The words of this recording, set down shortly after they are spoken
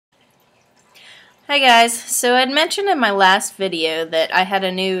Hi guys, so I'd mentioned in my last video that I had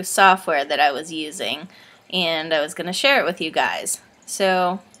a new software that I was using and I was going to share it with you guys.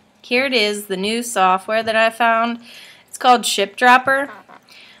 So here it is, the new software that I found. It's called ShipDropper.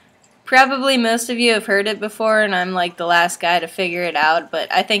 Probably most of you have heard it before and I'm like the last guy to figure it out, but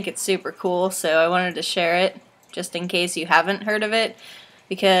I think it's super cool, so I wanted to share it just in case you haven't heard of it,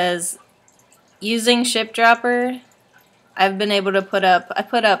 because using ShipDropper I've been able to put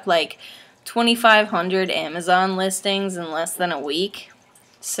up like 2,500 Amazon listings in less than a week.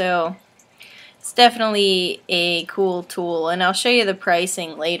 So it's definitely a cool tool, and I'll show you the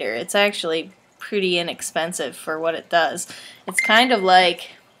pricing later. It's actually pretty inexpensive for what it does. It's kind of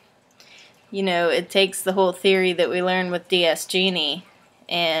like, you know, it takes the whole theory that we learned with DS Genie,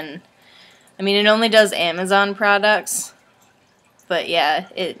 and I mean it only does Amazon products, but yeah,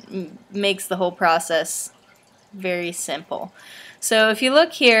 it makes the whole process very simple. So if you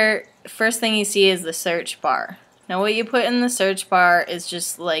look here, first thing you see is the search bar. Now what you put in the search bar is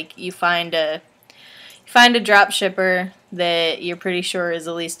just like you find a drop shipper that you're pretty sure is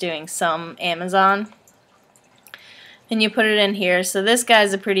at least doing some Amazon, and you put it in here. So this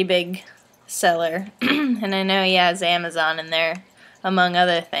guy's a pretty big seller and I know he has Amazon in there among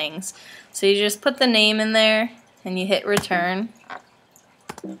other things. So you just put the name in there and you hit return.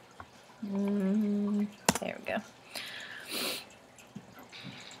 There we go.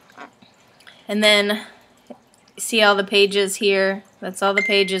 And then see all the pages here. That's all the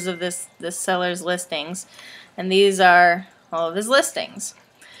pages of this seller's listings, and these are all of his listings.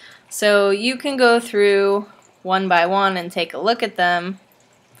 So you can go through one by one and take a look at them,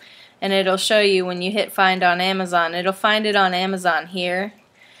 and it'll show you when you hit find on Amazon. It'll find it on Amazon here,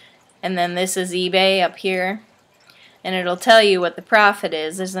 and then this is eBay up here, and it'll tell you what the profit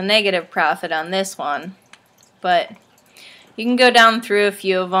is. There's a negative profit on this one, but you can go down through a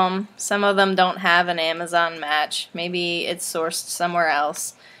few of them. Some of them don't have an Amazon match. Maybe it's sourced somewhere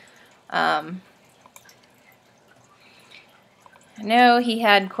else. I know he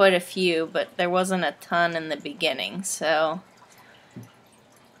had quite a few, but there wasn't a ton in the beginning. So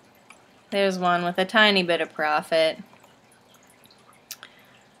there's one with a tiny bit of profit.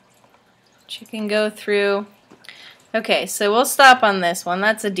 But you can go through. Okay, so we'll stop on this one.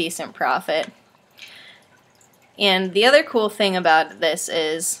 That's a decent profit. And the other cool thing about this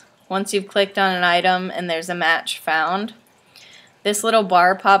is once you've clicked on an item and there's a match found, this little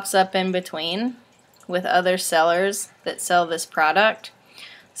bar pops up in between with other sellers that sell this product.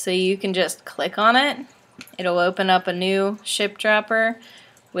 So you can just click on it. It'll open up a new ShipDropper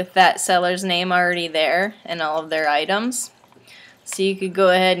with that seller's name already there and all of their items. So you could go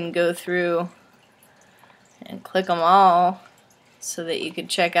ahead and go through and click them all so that you could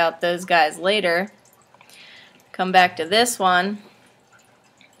check out those guys later. Come back to this one,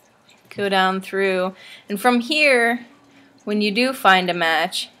 go down through, and from here, when you do find a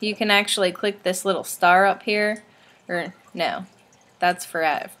match, you can actually click this little star up here, or no, that's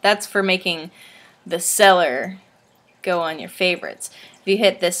for making the seller go on your favorites. If you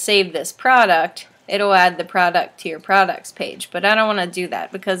hit this save this product, it'll add the product to your products page, but I don't want to do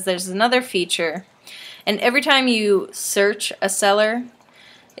that because there's another feature, and every time you search a seller,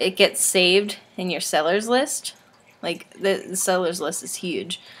 it gets saved in your sellers list. Like the sellers list is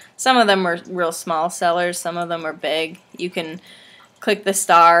huge. Some of them are real small sellers, some of them are big. You can click the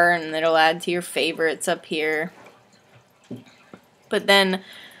star and it'll add to your favorites up here. But then,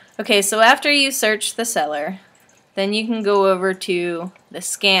 okay, so after you search the seller, then you can go over to the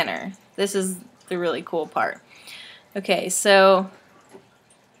scanner. This is the really cool part. Okay, so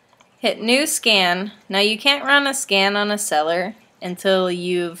hit new scan. Now you can't run a scan on a seller until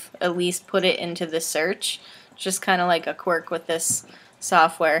you've at least put it into the search. Just kind of like a quirk with this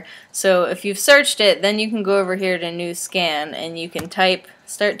software. So if you've searched it, then you can go over here to new scan and you can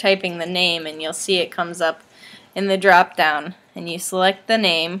start typing the name, and you'll see it comes up in the drop down, and you select the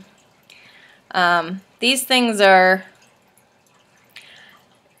name. These things are,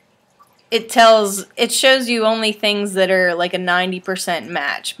 it shows you only things that are like a 90%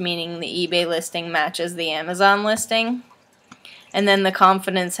 match, meaning the eBay listing matches the Amazon listing, and then the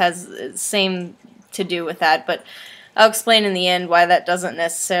confidence has the same to do with that, but I'll explain in the end why that doesn't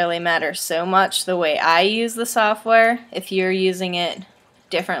necessarily matter so much the way I use the software. If you're using it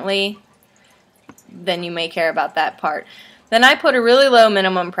differently, then you may care about that part. Then I put a really low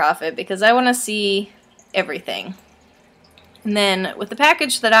minimum profit because I want to see everything. And then with the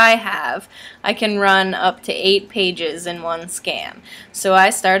package that I have, I can run up to 8 pages in one scan. So I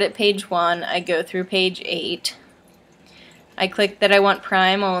start at page 1, I go through page 8, I click that I want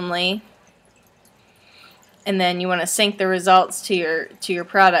Prime only, and then you want to sync the results to your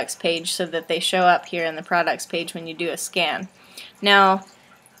products page so that they show up here in the products page when you do a scan. Now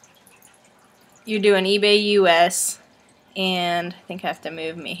you're doing eBay US, and I think I have to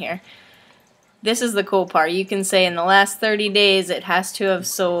move me here. This is the cool part. You can say in the last 30 days it has to have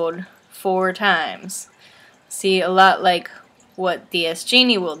sold 4 times. See, a lot like what DS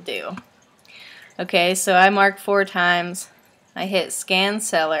Genie will do. Okay, so I marked 4 times. I hit scan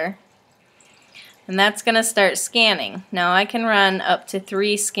seller, and that's going to start scanning. Now I can run up to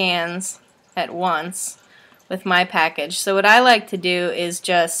 3 scans at once with my package. So what I like to do is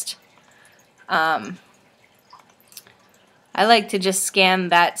just I like to just scan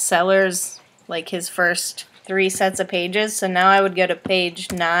that seller's, like his first 3 sets of pages. So now I would go to page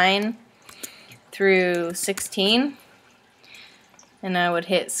 9 through 16, and I would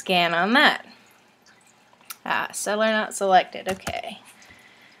hit scan on that. Seller not selected. Okay.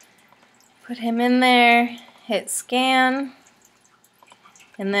 Put him in there, hit scan,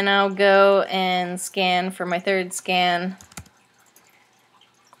 and then I'll go and scan for my 3rd scan,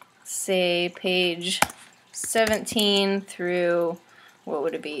 say page 17 through, what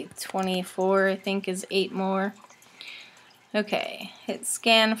would it be, 24, I think is 8 more. Okay, hit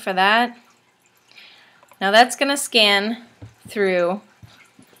scan for that. Now that's going to scan through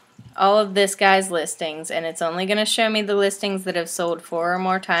all of this guy's listings, and it's only going to show me the listings that have sold 4 or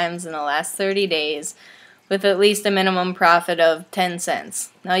more times in the last 30 days with at least a minimum profit of 10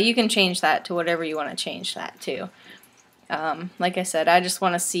 cents. Now you can change that to whatever you want to change that to. Like I said, I just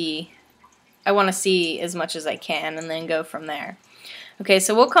want to see, as much as I can and then go from there. Okay,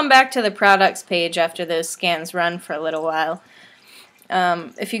 so we'll come back to the products page after those scans run for a little while.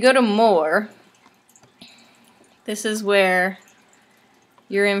 If you go to more, this is where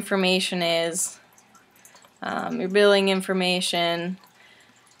your information is, your billing information.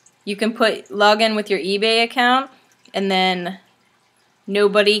 You can log in with your eBay account, and then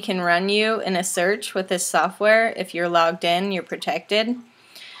nobody can run you in a search with this software. If you're logged in, you're protected.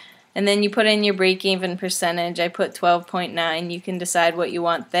 And then you put in your break-even percentage. I put 12.9. You can decide what you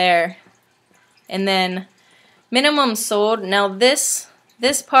want there. And then minimum sold. Now this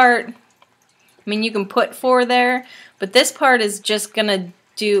part, I mean, you can put 4 there, but this part is just gonna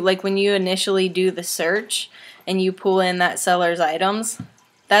do, like when you initially do the search and you pull in that seller's items,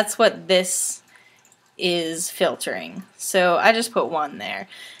 that's what this is filtering. So I just put 1 there.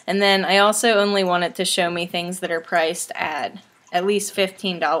 And then I also only want it to show me things that are priced at least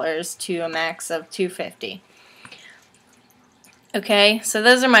 $15 to a max of $2.50. Okay, so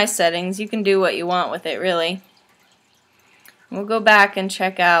those are my settings. You can do what you want with it, really. We'll go back and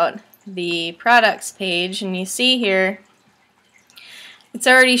check out the products page, and you see here it's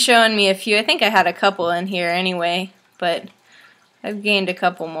already showing me a few. I think I had a couple in here anyway, but I've gained a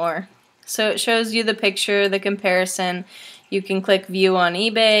couple more. So it shows you the picture, the comparison. You can click view on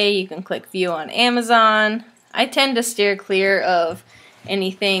eBay, you can click view on Amazon. I tend to steer clear of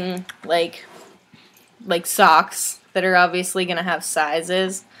anything like socks that are obviously going to have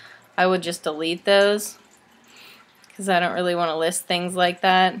sizes. I would just delete those because I don't really want to list things like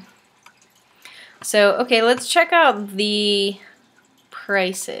that. So, okay, let's check out the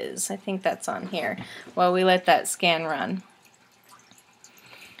prices. I think that's on here while we let that scan run.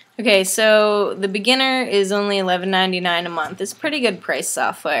 Okay, so the beginner is only $11.99 a month. It's pretty good price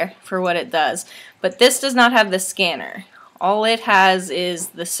software for what it does. But this does not have the scanner. All it has is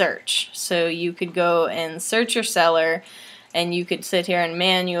the search. So you could go and search your seller, and you could sit here and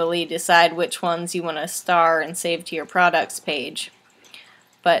manually decide which ones you want to star and save to your products page.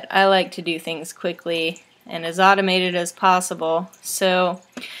 But I like to do things quickly and as automated as possible. So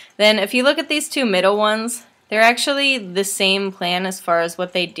then if you look at these 2 middle ones, they're actually the same plan as far as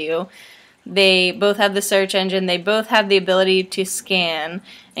what they do. They both have the search engine, they both have the ability to scan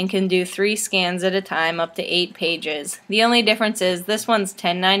and can do 3 scans at a time up to 8 pages. The only difference is this one's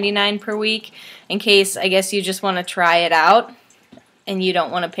 $10.99 per week in case, I guess, you just want to try it out and you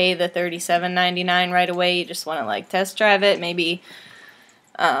don't want to pay the $37.99 right away. You just want to like test drive it, maybe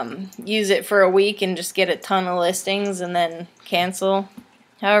use it for a week and just get a ton of listings and then cancel.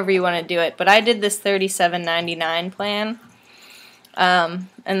 However you want to do it. But I did this $37.99 plan. And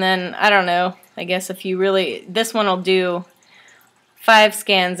then, I don't know, I guess if you really, this one will do 5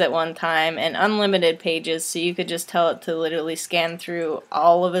 scans at one time and unlimited pages, so you could just tell it to literally scan through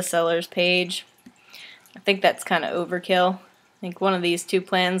all of a seller's page. I think that's kind of overkill. I think one of these 2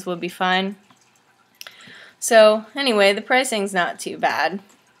 plans would be fine. So, anyway, the pricing's not too bad.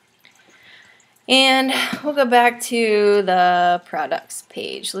 And we'll go back to the products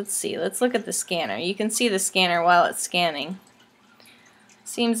page. Let's see, let's look at the scanner. You can see the scanner while it's scanning.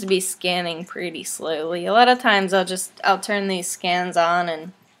 Seems to be scanning pretty slowly. A lot of times I'll turn these scans on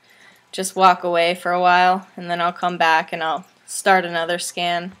and just walk away for a while, and then I'll come back and I'll start another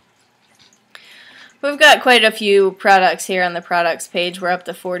scan. We've got quite a few products here on the products page. We're up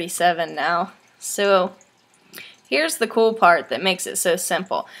to 47 now. So here's the cool part that makes it so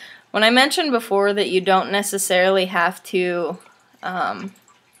simple. When I mentioned before that you don't necessarily have to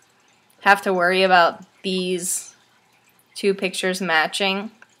worry about these two pictures matching,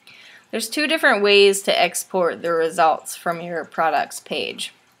 there's two different ways to export the results from your products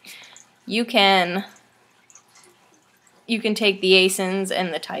page. You can take the ASINs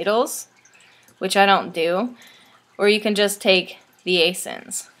and the titles, which I don't do, or you can just take the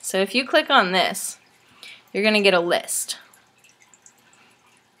ASINs. So if you click on this, you're going to get a list.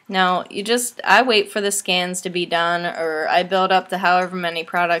 Now, I wait for the scans to be done, or I build up to however many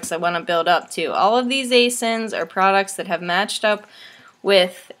products I want to build up to. All of these ASINs are products that have matched up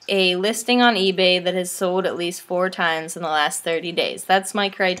with a listing on eBay that has sold at least 4 times in the last 30 days. That's my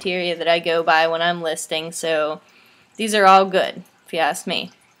criteria that I go by when I'm listing, so these are all good, if you ask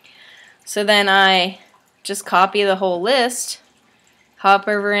me. So then I just copy the whole list, hop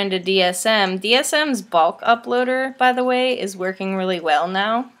over into DSM. DSM's bulk uploader, by the way, is working really well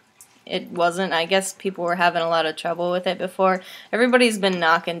now. It wasn't. I guess people were having a lot of trouble with it before. Everybody's been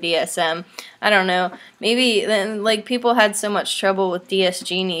knocking DSM. I don't know. Maybe like people had so much trouble with DS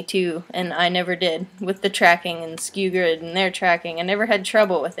Genie too, and I never did with the tracking and SKU Grid and their tracking. I never had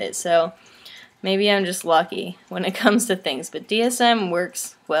trouble with it, so maybe I'm just lucky when it comes to things. But DSM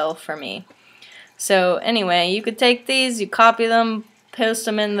works well for me. So anyway, you could take these, you copy them, post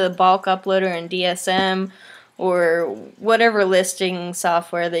them in the bulk uploader in DSM, or whatever listing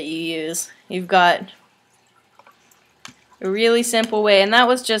software that you use. You've got a really simple way, and that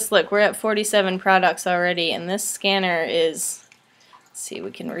was just, look, we're at 47 products already, and this scanner is, let's see,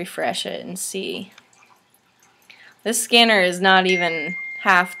 we can refresh it and see. This scanner is not even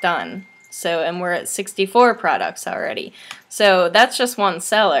half done, so, and we're at 64 products already. So that's just one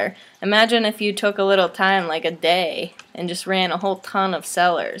seller. Imagine if you took a little time, like a day, and just ran a whole ton of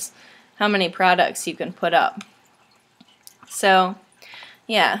sellers. How many products you can put up. So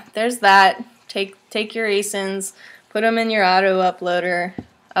yeah, there's that. Take your ASINs, put them in your auto uploader,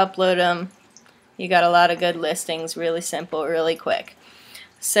 upload them. You got a lot of good listings, really simple, really quick.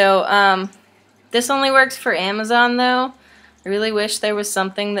 So this only works for Amazon though. I really wish there was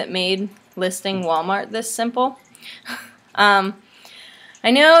something that made listing Walmart this simple. I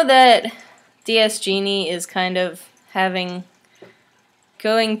know that DS Genie is kind of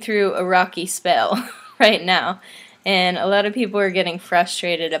going through a rocky spell right now, and a lot of people are getting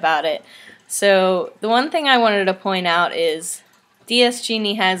frustrated about it. So the one thing I wanted to point out is DS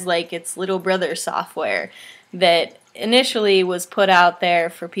Genie has like its little brother software that initially was put out there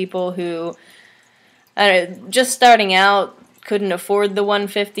for people who just starting out, couldn't afford the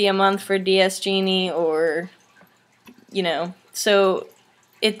 $150 a month for DS Genie, or so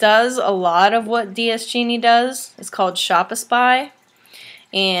it does a lot of what DS Genie does. It's called Shopify,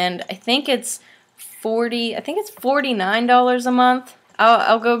 and I think it's $49 a month.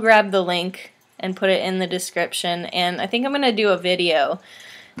 I'll go grab the link and put it in the description, and I think I'm going to do a video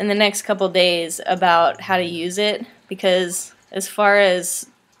in the next couple days about how to use it, because as far as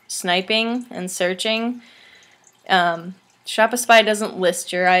sniping and searching, Shopify doesn't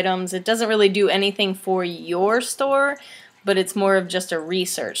list your items. It doesn't really do anything for your store, but it's more of just a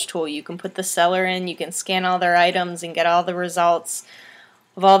research tool. You can put the seller in, you can scan all their items and get all the results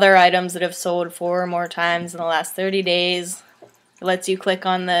of all their items that have sold 4 or more times in the last 30 days. It lets you click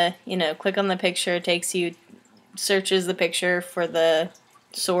on the, click on the picture, takes you, searches the picture for the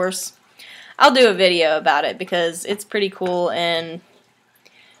source. I'll do a video about it because it's pretty cool, and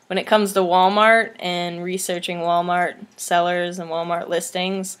when it comes to Walmart and researching Walmart sellers and Walmart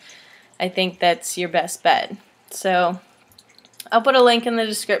listings, I think that's your best bet. So I'll put a link in the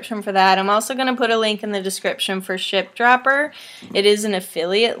description for that. I'm also going to put a link in the description for ShipDropper. It is an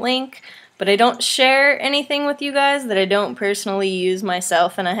affiliate link, but I don't share anything with you guys that I don't personally use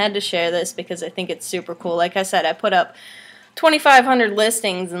myself, and I had to share this because I think it's super cool. Like I said, I put up 2,500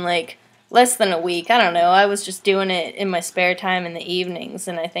 listings in like less than a week. I don't know. I was just doing it in my spare time in the evenings,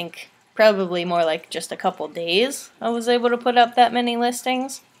 and I think probably more like just a couple days I was able to put up that many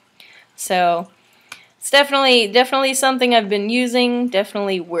listings. So it's definitely something I've been using,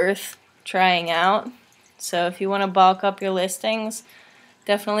 definitely worth trying out. So if you want to bulk up your listings,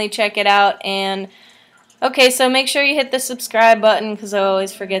 definitely check it out. And okay, so make sure you hit the subscribe button, because I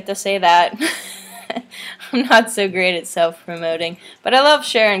always forget to say that. I'm not so great at self-promoting, but I love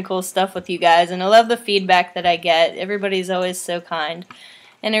sharing cool stuff with you guys, and I love the feedback that I get. Everybody's always so kind.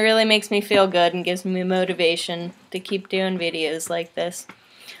 And it really makes me feel good and gives me motivation to keep doing videos like this.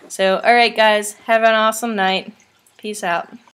 So, alright guys, have an awesome night. Peace out.